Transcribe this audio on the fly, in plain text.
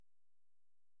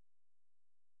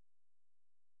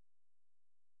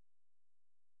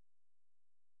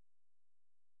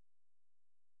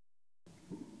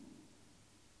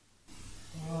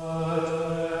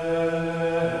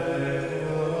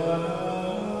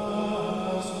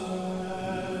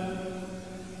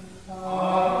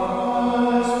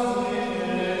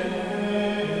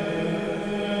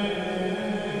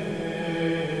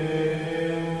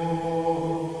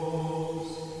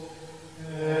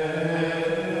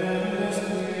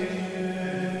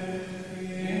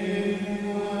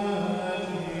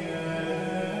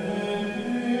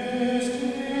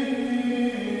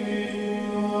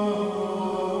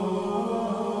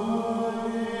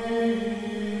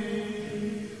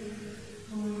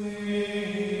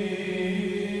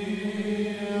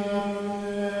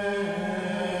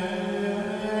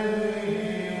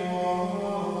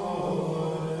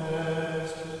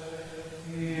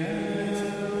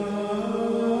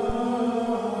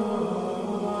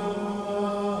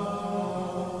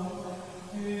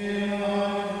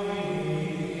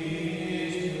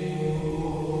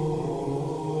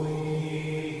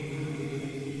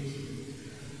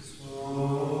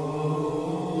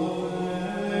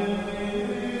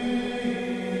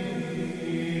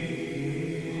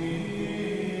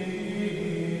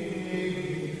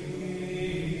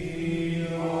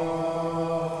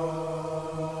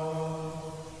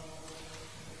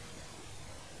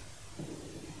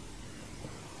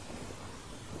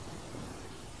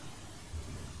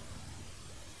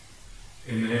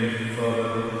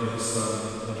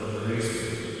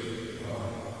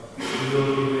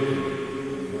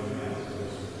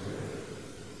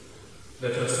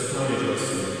us acknowledge our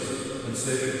sins, and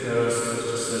so prepare ourselves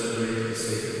to celebrate the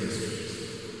sacred mysteries.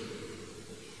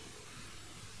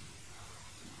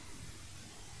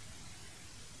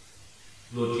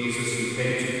 Lord Jesus, you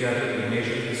came to gather the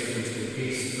nations into the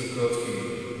peace of God's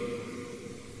kingdom.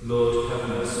 Lord, have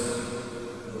mercy.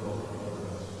 Lord, have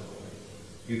mercy.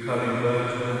 You come in word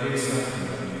and in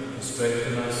sacrament to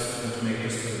strengthen us and to make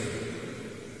us holy.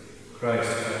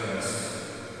 Christ, have mercy.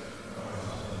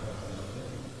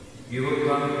 You will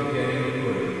come again in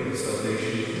glory with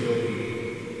salvation for your people.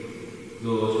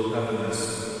 Lord, have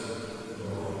mercy.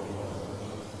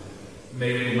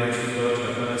 May Almighty God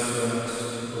have mercy on us,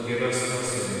 forgive us our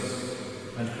sins,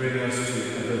 and bring us to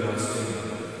everlasting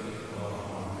life.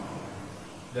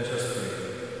 Let us pray.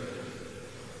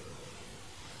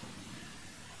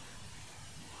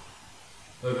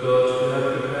 O God, who have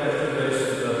prepared for those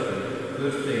who love you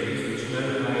good things which no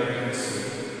eye can see,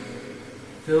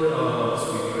 fill our hearts,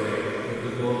 we pray,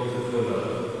 with the warmth of your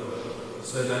love,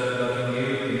 so that, loving you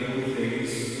in all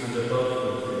things and above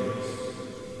all things,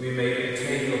 we may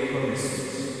attain your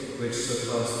promises, which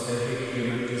surpass every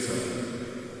human desire.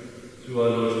 Through our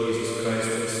Lord Jesus Christ,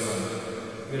 your Son,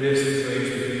 who lives and reigns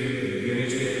with you in the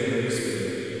unity of the Holy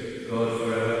Spirit, God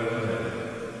forever and ever.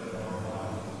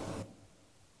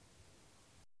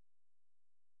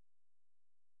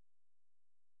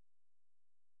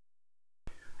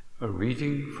 A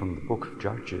reading from the book of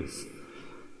Judges.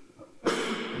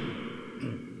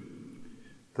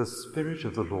 The Spirit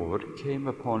of the Lord came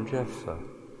upon Jephthah,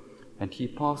 and he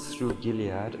passed through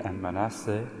Gilead and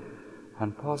Manasseh,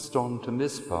 and passed on to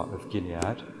Mizpah of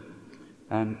Gilead,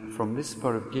 and from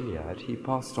Mizpah of Gilead he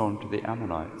passed on to the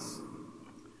Ammonites.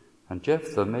 And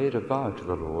Jephthah made a vow to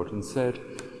the Lord, and said,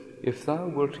 If thou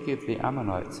wilt give the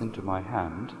Ammonites into my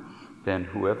hand, then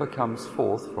whoever comes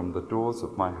forth from the doors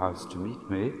of my house to meet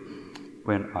me,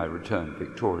 when I return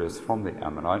victorious from the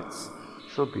Ammonites,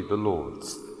 shall be the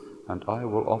Lord's, and I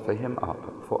will offer him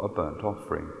up for a burnt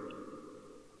offering.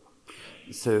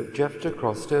 So Jephthah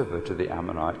crossed over to the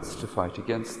Ammonites to fight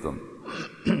against them,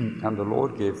 and the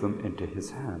Lord gave them into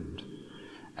his hand.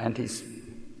 And he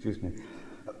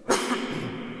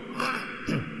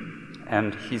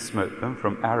smote them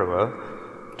from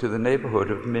Aroer to the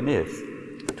neighborhood of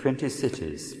Minnith, 20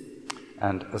 cities,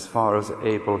 and as far as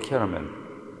Abel Keramim,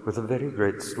 with a very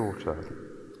great slaughter.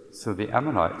 So the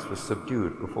Ammonites were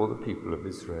subdued before the people of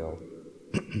Israel.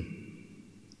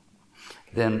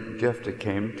 Then Jephthah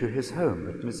came to his home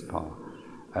at Mizpah,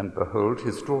 and behold,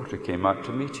 his daughter came out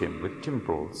to meet him with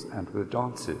timbrels and with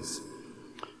dances.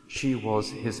 She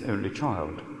was his only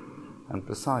child, and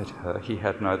beside her he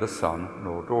had neither son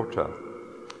nor daughter.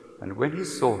 And when he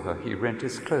saw her, he rent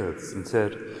his clothes and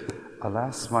said,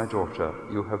 Alas, my daughter,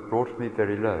 you have brought me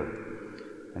very low,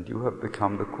 and you have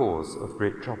become the cause of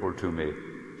great trouble to me.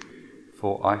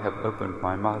 For I have opened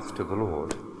my mouth to the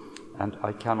Lord, and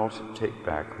I cannot take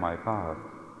back my vow.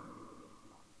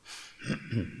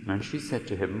 And she said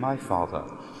to him, My father,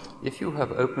 if you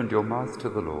have opened your mouth to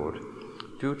the Lord,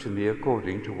 do to me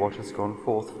according to what has gone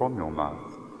forth from your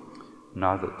mouth,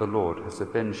 now that the Lord has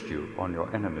avenged you on your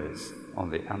enemies,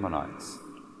 on the Ammonites.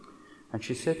 And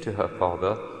she said to her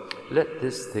father, Let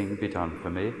this thing be done for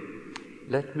me.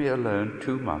 Let me alone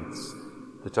 2 months,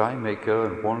 that I may go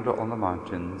and wander on the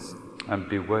mountains and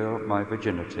bewail my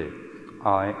virginity,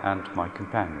 I and my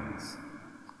companions.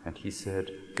 And he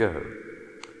said, Go.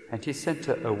 And he sent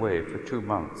her away for 2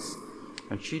 months,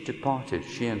 and she departed,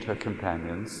 she and her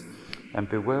companions, and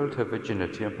bewailed her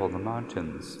virginity upon the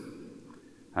mountains.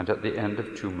 And at the end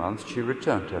of 2 months she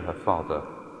returned to her father,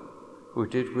 who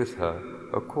did with her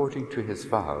according to his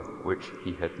vow which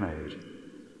he had made.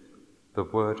 The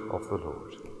word of the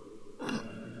Lord.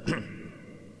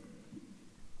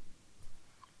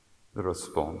 The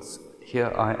response,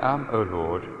 Here I am, O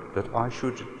Lord, that I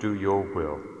should do your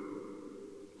will.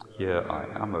 Here I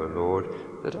am, O Lord,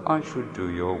 that I should do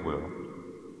your will.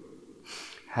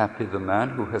 Happy the man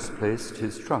who has placed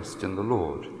his trust in the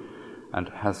Lord, and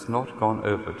has not gone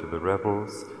over to the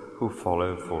rebels who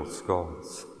follow false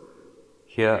gods.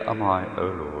 Here am I, O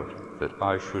Lord, that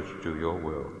I should do your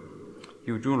will.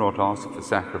 You do not ask for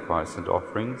sacrifice and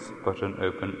offerings, but an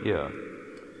open ear.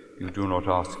 You do not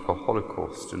ask for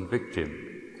holocaust and victim.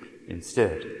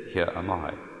 Instead, here am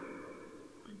I.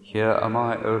 Here am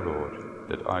I, O Lord,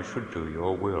 that I should do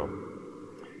your will.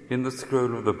 In the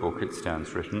scroll of the book it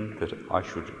stands written that I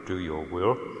should do your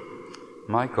will.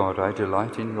 My God, I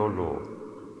delight in your law,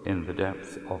 in the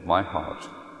depth of my heart.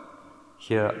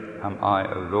 Here am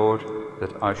I, O Lord,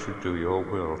 that I should do your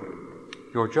will.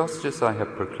 Your justice I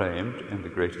have proclaimed in the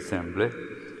great assembly.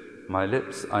 My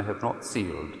lips I have not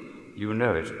sealed. You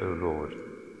know it, O Lord.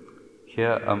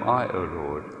 Here am I, O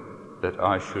Lord, that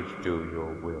I should do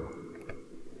your will.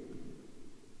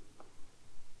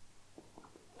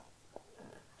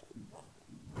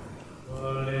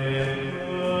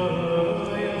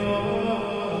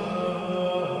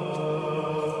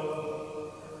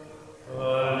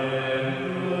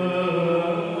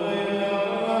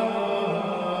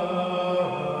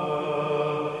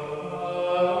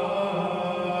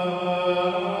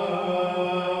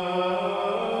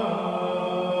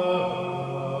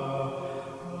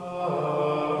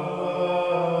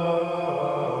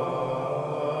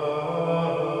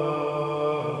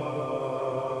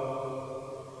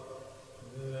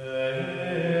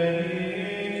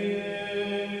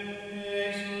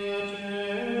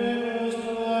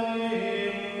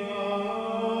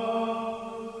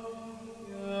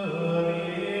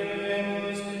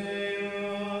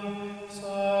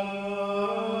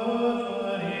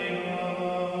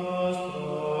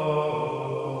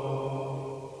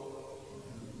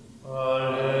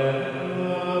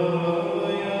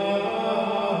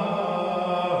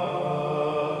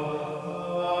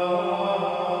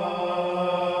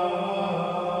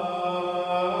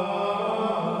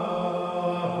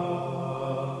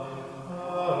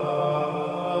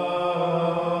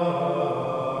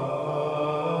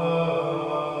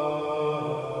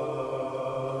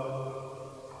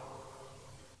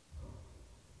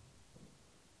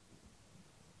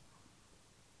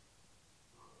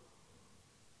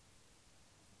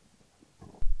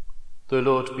 The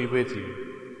Lord be with you.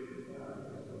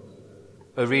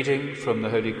 A reading from the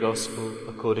Holy Gospel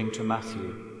according to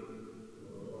Matthew.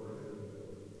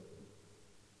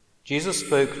 Jesus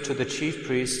spoke to the chief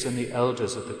priests and the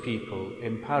elders of the people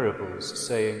in parables,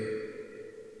 saying,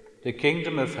 "The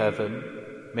kingdom of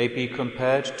heaven may be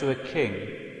compared to a king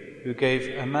who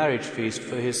gave a marriage feast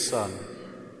for his son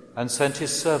and sent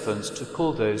his servants to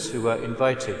call those who were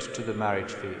invited to the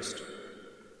marriage feast.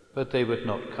 But they would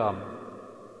not come.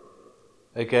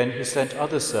 Again he sent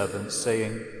other servants,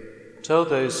 saying, 'Tell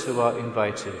those who are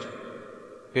invited,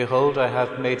 behold, I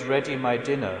have made ready my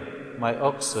dinner, my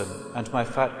oxen and my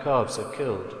fat calves are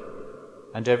killed,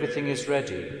 and everything is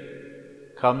ready.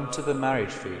 Come to the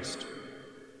marriage feast.'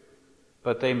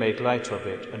 But they made light of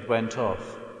it and went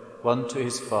off, one to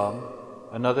his farm,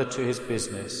 another to his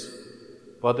business,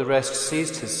 while the rest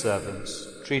seized his servants,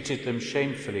 treated them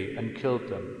shamefully, and killed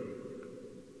them.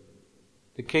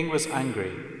 The king was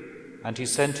angry, and he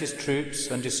sent his troops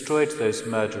and destroyed those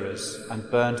murderers and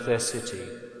burned their city.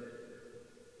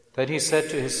 Then he said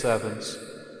to his servants,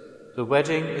 'The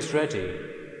wedding is ready,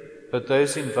 but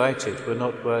those invited were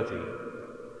not worthy.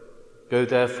 Go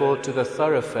therefore to the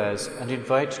thoroughfares and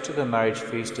invite to the marriage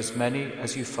feast as many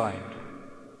as you find.'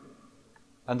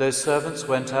 And those servants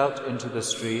went out into the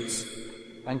streets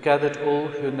and gathered all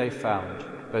whom they found,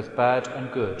 both bad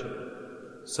and good,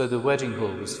 so the wedding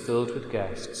hall was filled with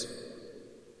guests.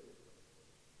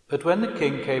 But when the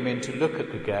king came in to look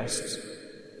at the guests,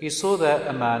 he saw there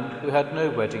a man who had no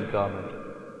wedding garment,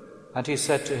 and he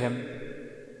said to him,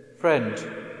 'Friend,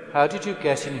 how did you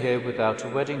get in here without a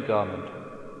wedding garment?'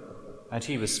 And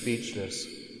he was speechless.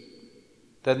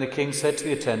 Then the king said to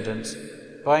the attendants,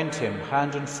 'Bind him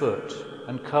hand and foot,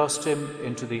 and cast him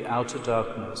into the outer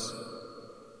darkness.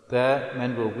 There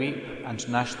men will weep and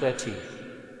gnash their teeth,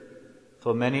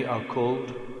 for many are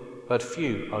called, but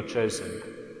few are chosen.'"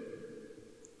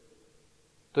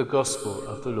 The Gospel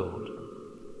of the Lord.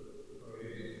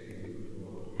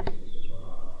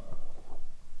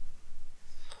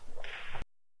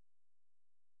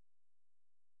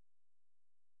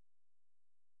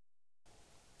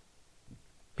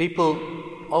 People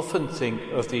often think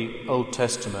of the Old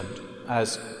Testament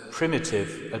as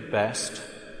primitive at best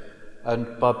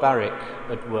and barbaric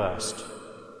at worst.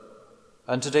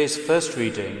 And today's first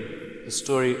reading, the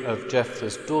story of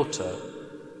Jephthah's daughter,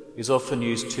 is often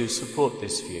used to support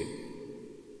this view.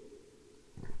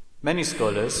 Many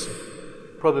scholars,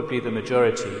 probably the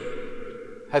majority,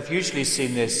 have usually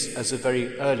seen this as a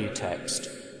very early text,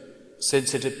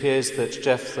 since it appears that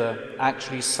Jephthah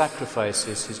actually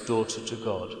sacrifices his daughter to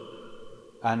God,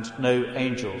 and no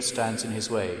angel stands in his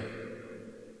way,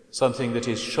 something that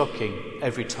is shocking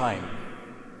every time.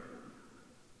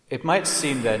 It might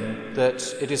seem then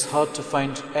that it is hard to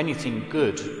find anything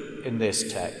good in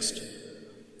this text,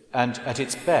 and at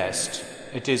its best,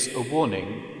 it is a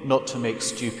warning not to make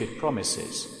stupid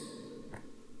promises.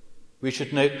 We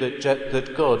should note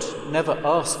that God never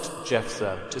asked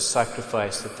Jephthah to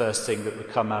sacrifice the first thing that would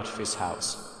come out of his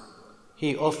house.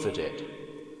 He offered it.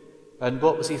 And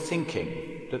what was he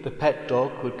thinking? That the pet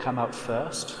dog would come out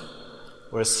first?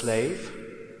 Or a slave?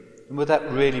 And would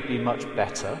that really be much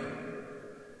better?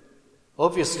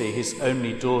 Obviously, his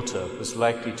only daughter was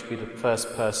likely to be the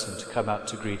first person to come out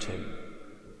to greet him,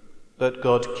 but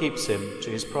God keeps him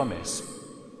to his promise.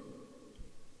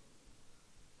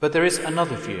 But there is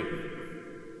another view.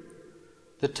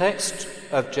 The text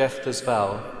of Jephthah's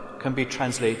vow can be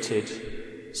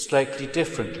translated slightly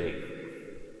differently.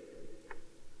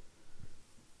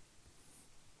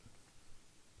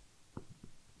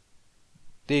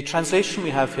 The translation we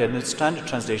have here, in the standard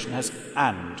translation, has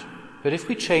 "and." But if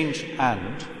we change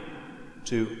 "and"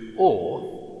 to "or,"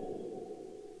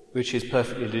 which is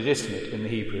perfectly legitimate in the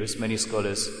Hebrew, as many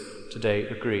scholars today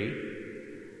agree,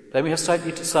 then we have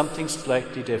something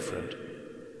slightly different.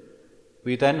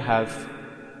 We then have,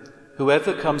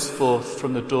 "Whoever comes forth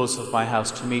from the doors of my house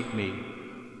to meet me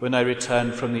when I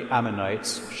return from the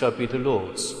Ammonites shall be the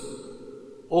Lord's,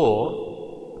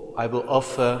 or I will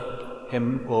offer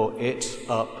him or it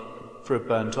up for a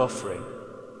burnt offering."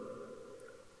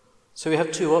 So we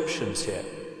have two options here,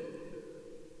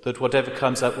 that whatever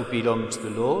comes up will belong to the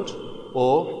Lord,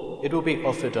 or it will be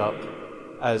offered up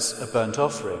as a burnt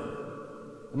offering.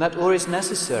 And that "or" is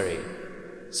necessary,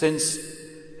 since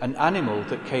an animal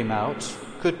that came out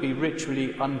could be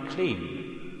ritually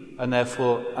unclean and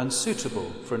therefore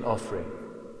unsuitable for an offering,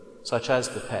 such as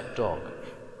the pet dog.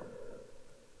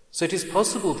 So it is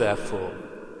possible, therefore,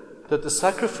 that the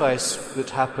sacrifice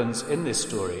that happens in this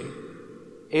story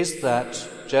is that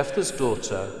Jephthah's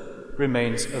daughter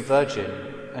remains a virgin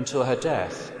until her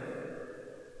death.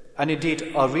 And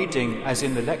indeed, our reading, as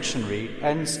in the lectionary,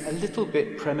 ends a little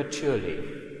bit prematurely.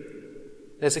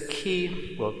 There's a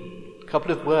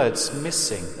couple of words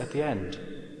missing at the end.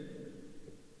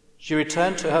 She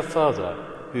returned to her father,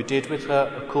 who did with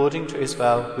her according to his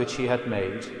vow which he had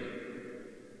made,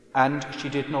 and she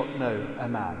did not know a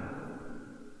man.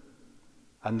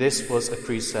 And this was a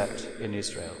precept in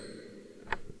Israel.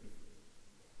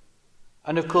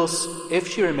 And of course, if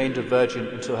she remained a virgin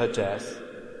until her death,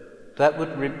 that would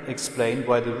explain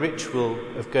why the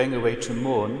ritual of going away to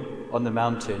mourn on the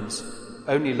mountains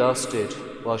only lasted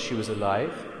while she was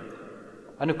alive.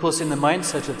 And of course, in the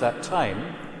mindset of that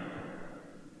time,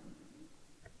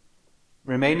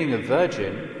 remaining a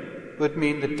virgin would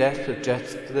mean the death of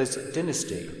Jephthah's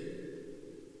dynasty.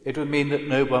 It would mean that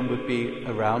no one would be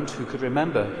around who could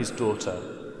remember his daughter,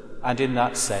 and in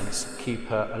that sense keep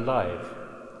her alive.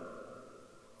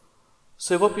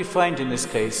 So what we find in this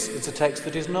case is a text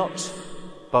that is not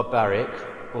barbaric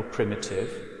or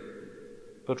primitive,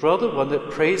 but rather one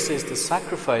that praises the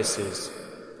sacrifices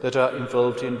that are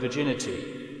involved in virginity,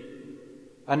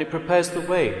 and it prepares the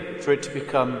way for it to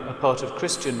become a part of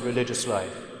Christian religious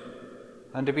life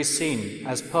and to be seen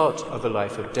as part of a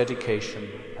life of dedication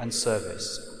and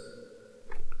service.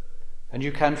 And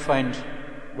you can find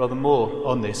rather more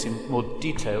on this in more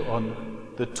detail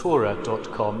on the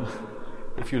Torah.com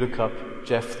if you look up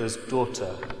Jephthah's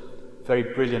daughter, a very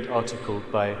brilliant article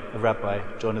by a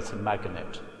Rabbi Jonathan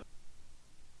Maganet.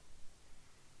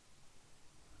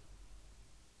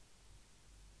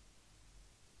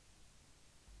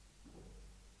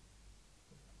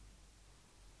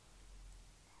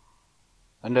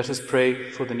 And let us pray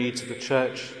for the needs of the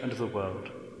Church and of the world.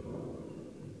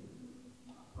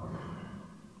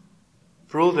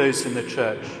 For all those in the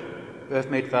Church who have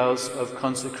made vows of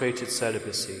consecrated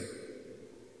celibacy,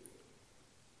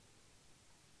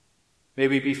 may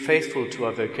we be faithful to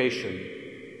our vocation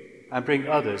and bring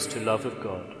others to love of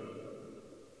God.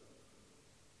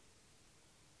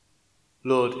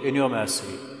 Lord, in your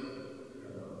mercy,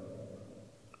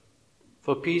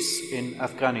 for peace in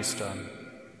Afghanistan,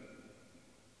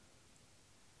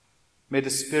 may the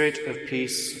spirit of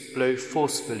peace blow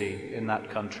forcefully in that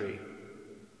country.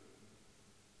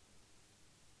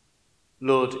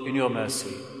 Lord, in your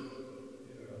mercy,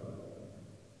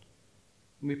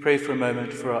 we pray for a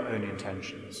moment for our own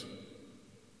intentions.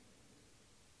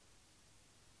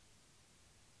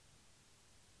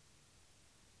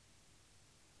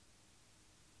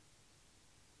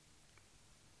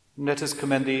 And let us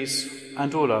commend these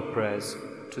and all our prayers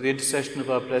to the intercession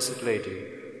of our Blessed Lady,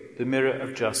 the mirror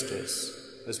of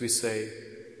justice, as we say,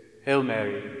 Hail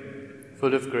Mary,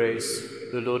 full of grace,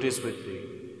 the Lord is with thee.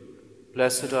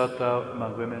 Blessed art thou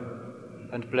among women,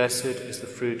 and blessed is the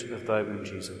fruit of thy womb,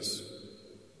 Jesus.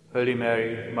 Holy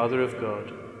Mary, Mother of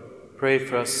God, pray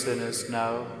for us sinners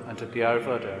now and at the hour of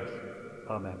our death.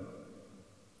 Amen.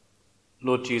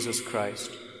 Lord Jesus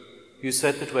Christ, you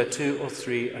said that where 2 or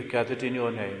 3 are gathered in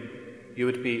your name, you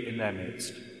would be in their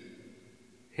midst.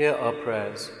 Hear our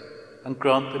prayers and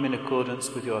grant them in accordance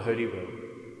with your holy will,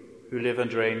 who live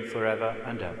and reign forever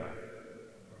and ever.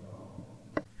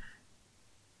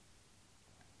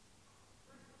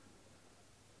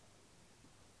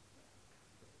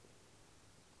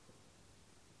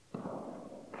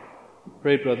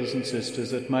 Pray, brothers and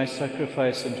sisters, that my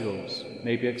sacrifice and yours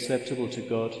may be acceptable to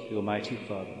God, the Almighty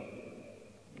Father.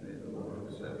 May the Lord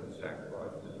accept the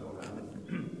sacrifice of your hands,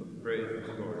 for praise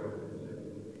and glory of his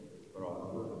name, for our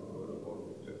good and good of all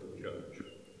the church.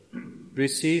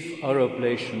 Receive our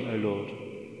oblation, O Lord,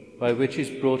 by which is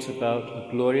brought about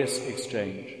a glorious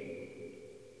exchange,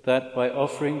 that by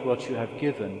offering what you have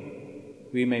given,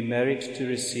 we may merit to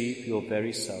receive your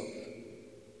very self.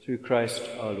 Through Christ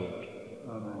our Lord.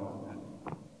 Amen.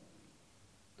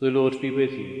 The Lord be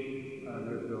with you. And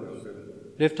with your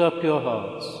spirit. Lift up your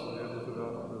hearts. Lift it up to the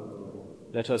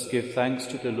Lord. Let us give thanks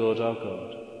to the Lord our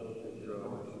God.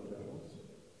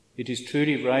 It is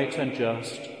truly right and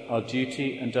just, our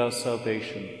duty and our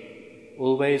salvation,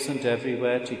 always and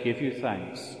everywhere to give you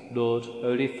thanks, Lord,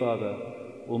 Holy Father,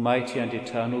 Almighty and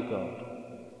eternal God.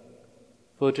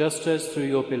 For just as through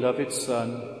your beloved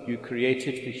Son you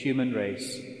created the human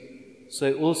race,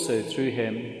 so also through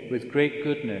him, with great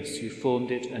goodness, you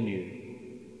formed it anew.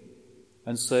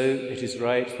 And so it is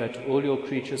right that all your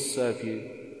creatures serve you,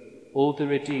 all the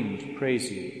redeemed praise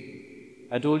you,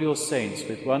 and all your saints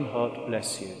with one heart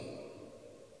bless you.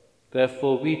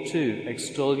 Therefore we too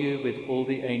extol you with all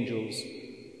the angels,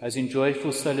 as in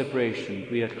joyful celebration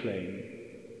we acclaim.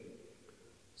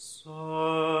 Sanctus,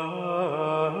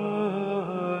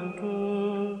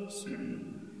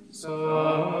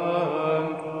 Sanctus,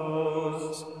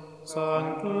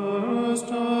 Sanctus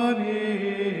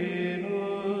Dominus,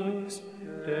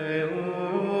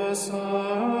 Deus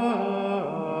Sabaoth,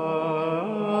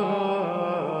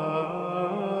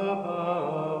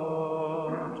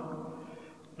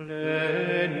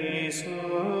 pleni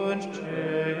sunt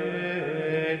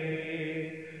celi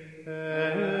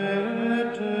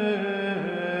et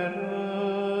terra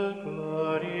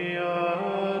gloria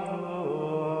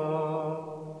tua.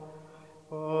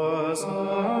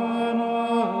 Hosanna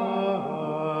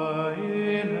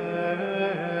in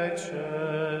excelsis.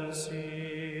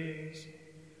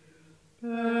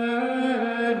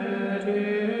 Benedictus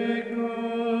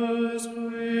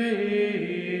qui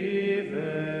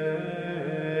venit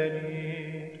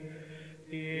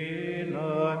in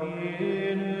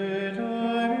nomine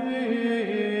Domini.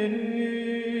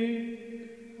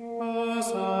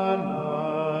 Hosanna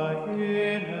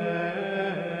in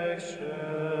excelsis.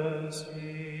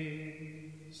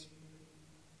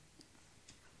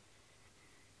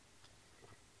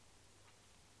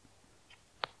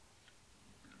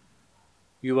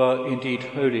 You are indeed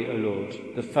holy, O Lord,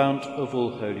 the fount of all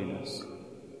holiness.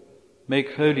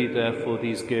 Make holy, therefore,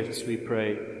 these gifts, we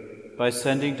pray, by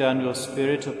sending down your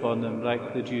Spirit upon them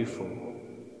like the dewfall,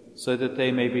 so that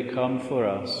they may become for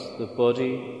us the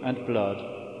body and blood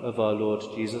of our Lord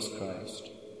Jesus Christ.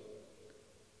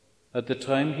 At the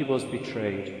time he was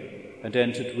betrayed and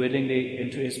entered willingly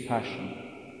into his passion,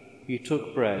 he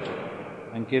took bread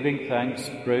and, giving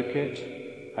thanks, broke it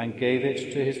and gave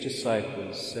it to his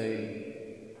disciples, saying,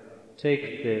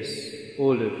 "Take this,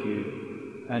 all of you,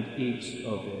 and eat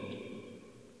of it,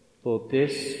 for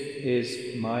this is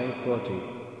my body,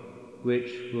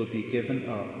 which will be given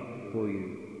up for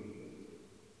you."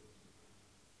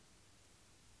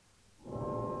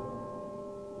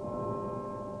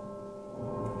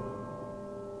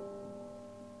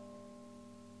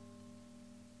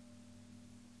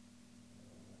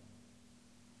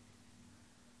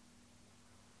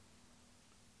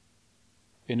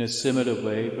 In a similar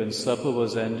way, when supper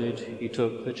was ended, he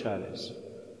took the chalice,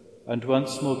 and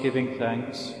once more giving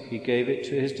thanks, he gave it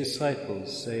to his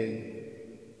disciples, saying,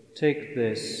 "Take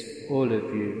this, all of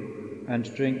you,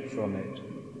 and drink from it,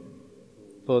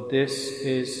 for this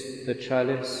is the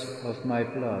chalice of my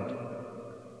blood,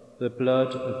 the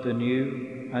blood of the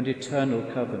new and eternal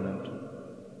covenant,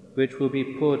 which will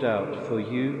be poured out for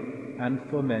you and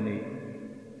for many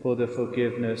for the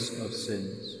forgiveness of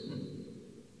sins.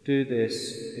 Do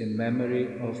this in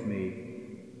memory of me."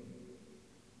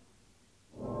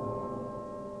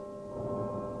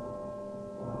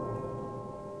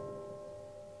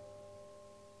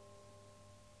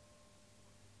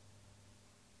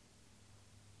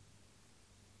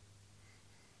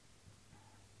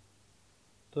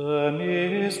 The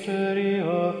mystery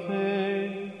of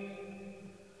faith.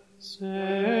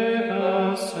 Save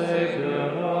us, Saviour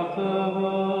of the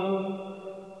world,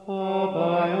 for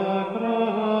by your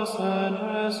cross and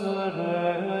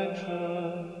resurrection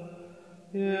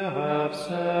you have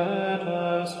set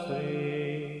us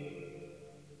free.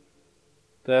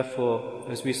 Therefore,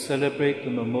 as we celebrate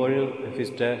the memorial of his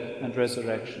death and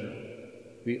resurrection,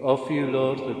 we offer you,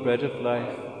 Lord, the bread of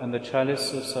life and the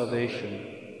chalice of salvation,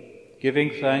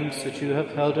 giving thanks that you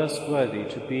have held us worthy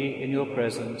to be in your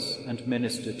presence and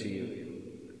minister to you.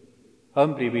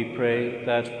 Humbly we pray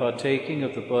that, partaking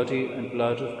of the body and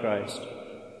blood of Christ,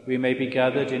 we may be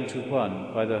gathered into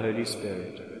one by the Holy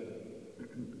Spirit.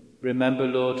 Remember,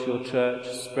 Lord, your church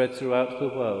spread throughout the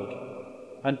world,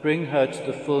 and bring her to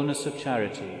the fullness of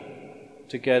charity,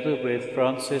 together with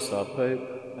Francis our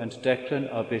Pope and Declan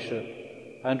our Bishop,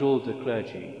 and all the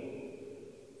clergy.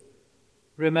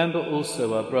 Remember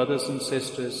also our brothers and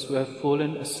sisters who have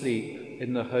fallen asleep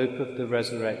in the hope of the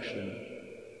resurrection,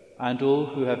 and all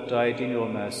who have died in your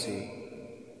mercy.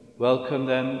 Welcome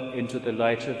them into the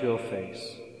light of your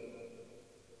face.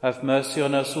 Have mercy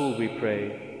on us all, we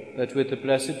pray, that with the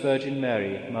Blessed Virgin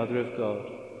Mary, Mother of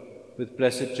God, with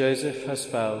blessed Joseph, her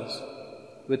spouse,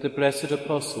 with the blessed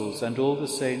apostles and all the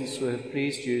saints who have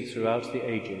pleased you throughout the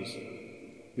ages,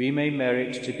 we may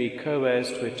merit to be co-heirs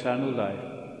to eternal life,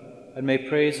 and may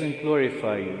praise and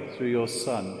glorify you through your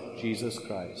Son, Jesus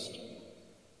Christ.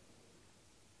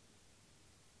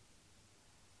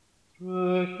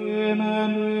 Through him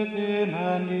and with him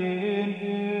and in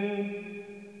him,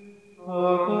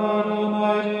 O God,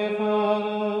 Almighty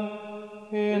Father,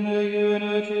 in the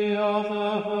unity of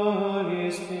the Holy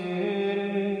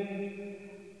Spirit,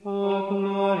 all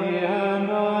glory and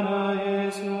honor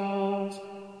is yours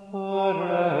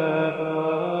forever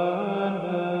and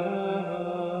ever.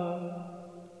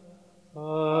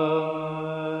 Amen.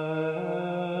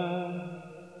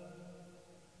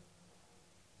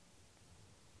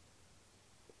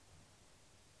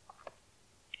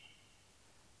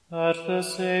 At the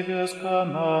Saviour's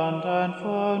command and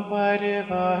formed by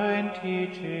divine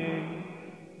teaching,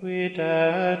 we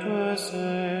dare to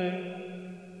say,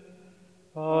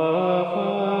 Our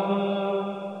Father,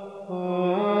 who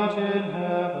art in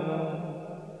heaven,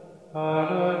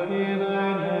 hallowed be thy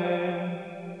name.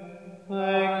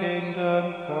 Thy kingdom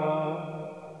come,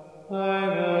 thy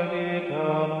will be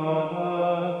done on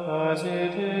earth as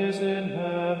it is in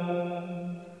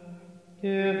heaven.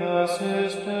 Give us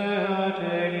this day our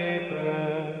daily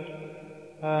bread,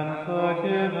 and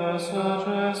forgive us our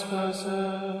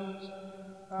trespasses,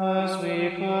 as we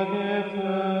forgive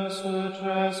those who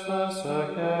trespass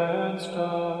against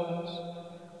us.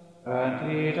 And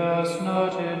lead us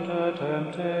not into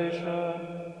temptation,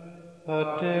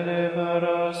 but deliver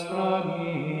us from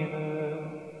evil.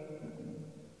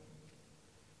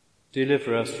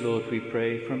 Deliver us, Lord, we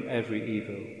pray, from every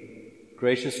evil.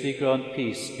 Graciously grant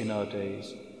peace in our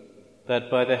days,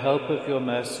 that by the help of your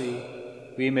mercy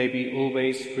we may be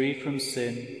always free from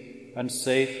sin and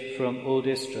safe from all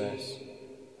distress,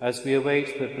 as we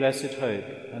await the blessed hope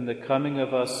and the coming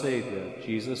of our Saviour,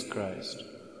 Jesus Christ.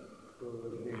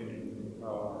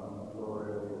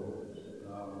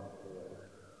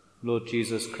 Lord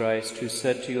Jesus Christ, who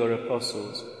said to your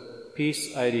apostles,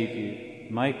 Peace I leave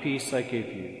you, my peace I give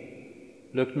you,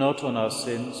 look not on our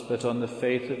sins, but on the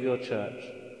faith of your church,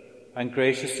 and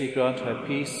graciously grant her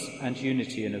peace and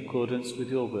unity in accordance with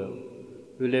your will,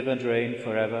 who live and reign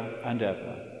forever and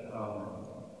ever. Amen.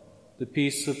 The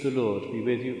peace of the Lord be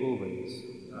with you always.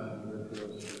 And with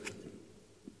your spirit.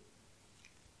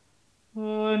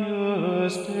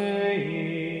 Agnus Dei,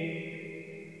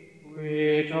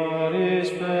 qui tollis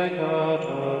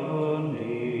peccata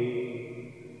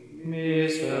mundi,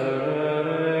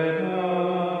 miserere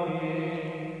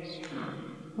nobis.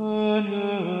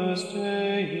 Agnus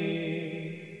Dei,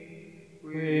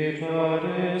 qui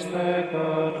tollis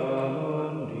peccata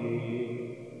mundi,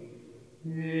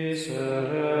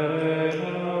 miserere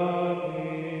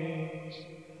nobis.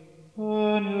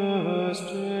 Agnus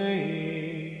Dei,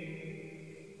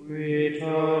 qui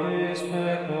tollis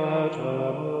peccata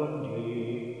mundi,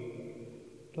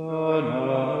 dona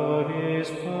nobis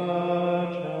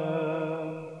pacem.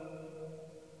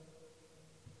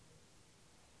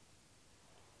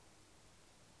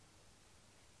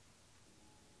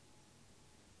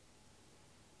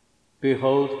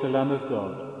 Behold the Lamb of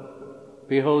God.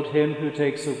 Behold him who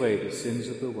takes away the sins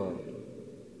of the world.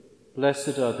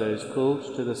 Blessed are those called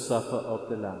to the supper of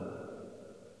the Lamb.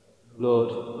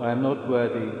 Lord, I am not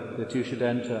worthy that you should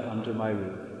enter under my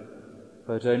roof,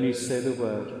 but only say the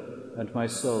word, and my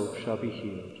soul shall be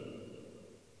healed.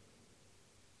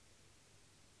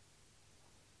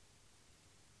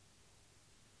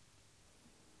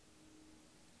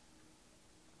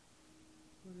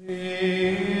 Amen.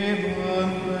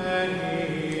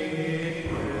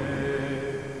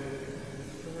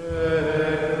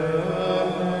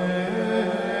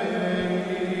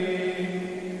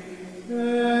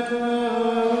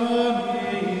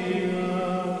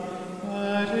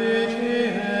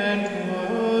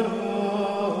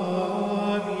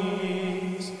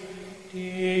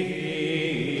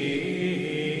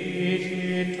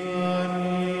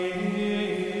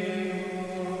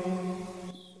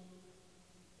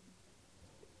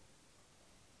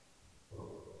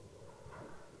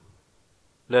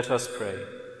 Let us pray.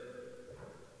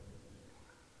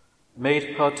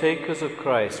 Made partakers of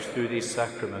Christ through these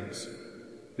sacraments,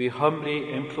 we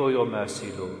humbly implore your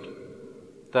mercy, Lord,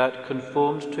 that,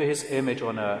 conformed to his image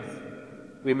on earth,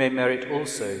 we may merit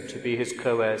also to be his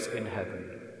co-heirs in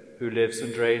heaven, who lives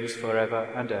and reigns forever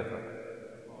and ever.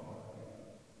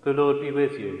 The Lord be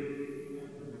with you.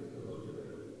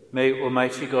 May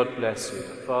Almighty God bless you,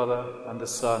 the Father, and the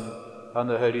Son, and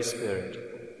the Holy Spirit.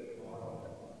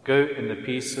 Go in the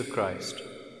peace of Christ.